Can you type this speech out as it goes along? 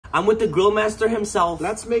I'm with the grill master himself.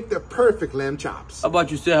 Let's make the perfect lamb chops. How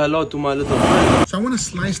about you say hello to my little friend? So I want to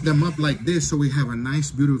slice them up like this so we have a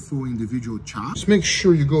nice, beautiful individual chop. Just make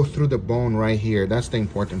sure you go through the bone right here. That's the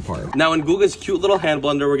important part. Now in Guga's cute little hand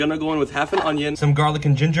blender, we're gonna go in with half an onion, some garlic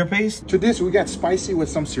and ginger paste. To this, we got spicy with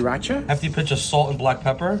some sriracha. Hefty pinch of salt and black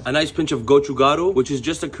pepper. A nice pinch of gochugaru, which is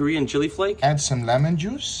just a Korean chili flake. Add some lemon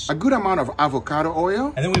juice. A good amount of avocado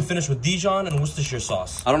oil. And then we finish with Dijon and Worcestershire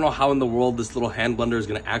sauce. I don't know how in the world this little hand blender is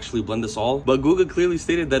gonna actually blend this all, but Guga clearly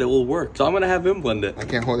stated that it will work. So I'm gonna have him blend it. I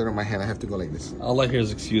can't hold it on my hand. I have to go like this. I'll let hear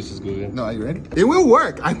his excuses, Guga. No, are you ready? It will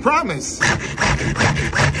work. I promise.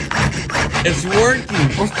 It's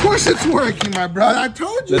working. Of course it's working, my brother. I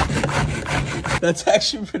told you. That's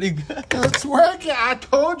actually pretty good. It's working. I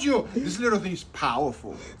told you. This little thing is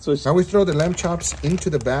powerful. So now we throw the lamb chops into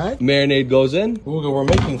the bag. Marinade goes in. Guga, we're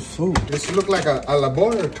making food. This looks like a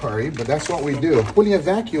laboratory, but that's what we do. Pulling a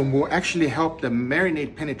vacuum will actually help the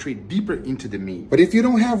marinade penetrate deeper into the meat. But if you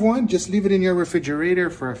don't have one, just leave it in your refrigerator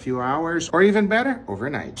for a few hours, or even better,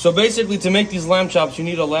 overnight. So basically, to make these lamb chops, you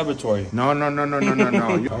need a laboratory. No.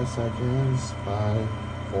 5 seconds. 5,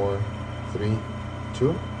 4, 3,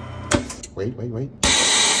 2. Wait.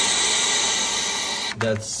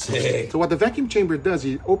 That's sick. So what the vacuum chamber does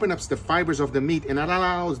is it opens up the fibers of the meat and it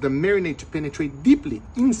allows the marinade to penetrate deeply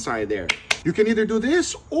inside there. You can either do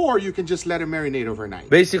this or you can just let it marinate overnight.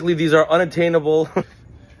 Basically, these are unattainable.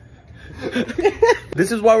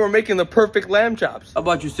 This is why we're making the perfect lamb chops. How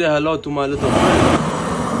about you say hello to my little friend?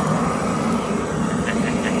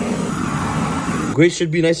 Grace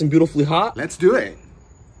should be nice and beautifully hot. Let's do it.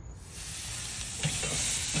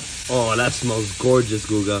 Oh, that smells gorgeous,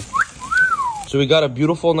 Guga. So we got a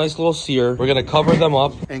beautiful, nice little sear. We're gonna cover them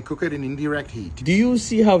up. And cook it in indirect heat. Do you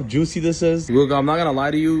see how juicy this is? Guga, I'm not gonna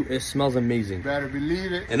lie to you, it smells amazing. Better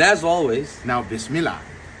believe it. And as always, now Bismillah.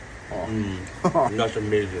 That's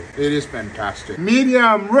amazing. It is fantastic.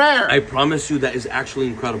 Medium rare. I promise you that is actually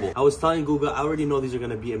incredible. I was telling Guga, I already know these are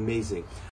gonna be amazing.